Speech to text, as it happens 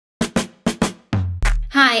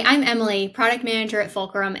Hi, I'm Emily, Product Manager at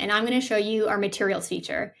Fulcrum, and I'm going to show you our Materials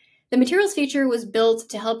feature. The Materials feature was built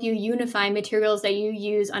to help you unify materials that you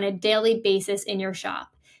use on a daily basis in your shop.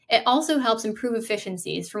 It also helps improve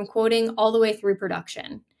efficiencies from quoting all the way through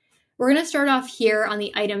production. We're going to start off here on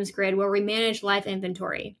the items grid where we manage live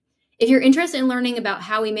inventory. If you're interested in learning about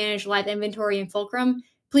how we manage live inventory in Fulcrum,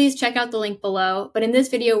 please check out the link below, but in this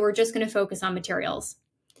video, we're just going to focus on materials.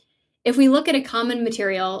 If we look at a common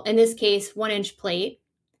material, in this case, 1-inch plate,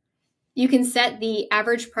 you can set the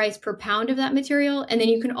average price per pound of that material, and then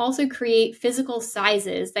you can also create physical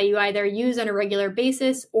sizes that you either use on a regular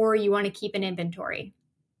basis or you want to keep in inventory.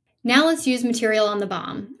 Now let's use material on the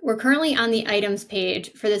BOM. We're currently on the items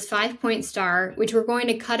page for this 5-point star, which we're going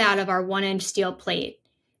to cut out of our 1-inch steel plate.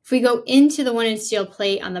 If we go into the 1-inch steel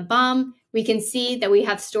plate on the BOM, we can see that we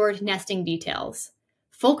have stored nesting details.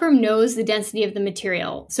 Fulcrum knows the density of the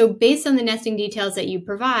material, so based on the nesting details that you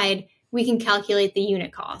provide, we can calculate the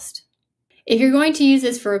unit cost. If you're going to use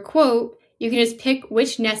this for a quote, you can just pick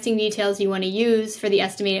which nesting details you want to use for the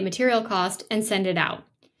estimated material cost and send it out.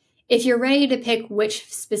 If you're ready to pick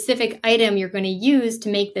which specific item you're going to use to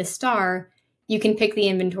make this star, you can pick the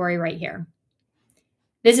inventory right here.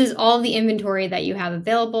 This is all the inventory that you have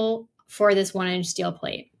available for this 1-inch steel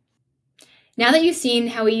plate. Now that you've seen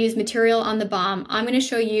how we use material on the BOM, I'm going to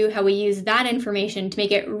show you how we use that information to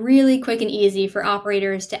make it really quick and easy for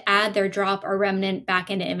operators to add their drop or remnant back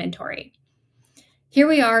into inventory. Here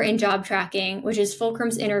we are in job tracking, which is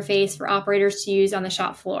Fulcrum's interface for operators to use on the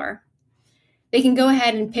shop floor. They can go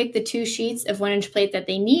ahead and pick the 2 sheets of 1-inch plate that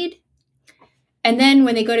they need. And then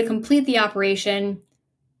when they go to complete the operation,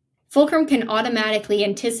 Fulcrum can automatically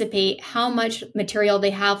anticipate how much material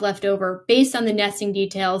they have left over based on the nesting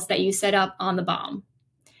details that you set up on the BOM.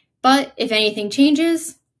 But if anything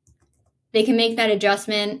changes, they can make that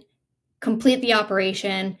adjustment, complete the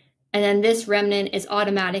operation, and then this remnant is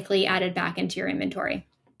automatically added back into your inventory.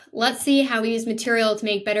 Let's see how we use material to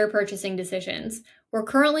make better purchasing decisions. We're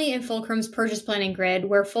currently in Fulcrum's purchase planning grid,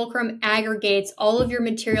 where Fulcrum aggregates all of your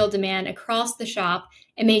material demand across the shop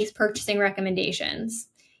and makes purchasing recommendations.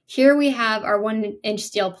 Here we have our 1-inch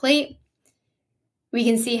steel plate. We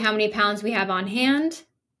can see how many pounds we have on hand,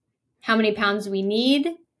 how many pounds we need,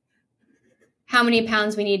 how many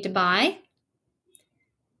pounds we need to buy.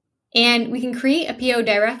 And we can create a PO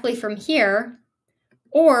directly from here,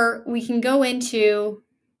 or we can go into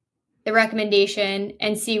the recommendation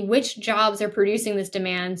and see which jobs are producing this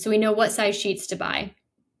demand so we know what size sheets to buy.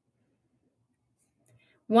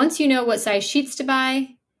 Once you know what size sheets to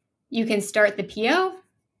buy, you can start the PO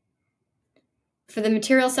for the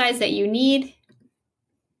material size that you need,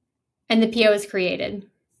 and the PO is created.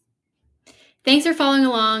 Thanks for following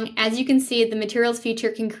along. As you can see, the materials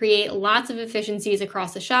feature can create lots of efficiencies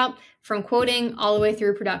across the shop, from quoting all the way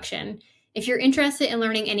through production. If you're interested in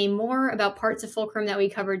learning any more about parts of Fulcrum that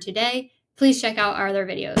we covered today, please check out our other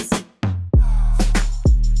videos.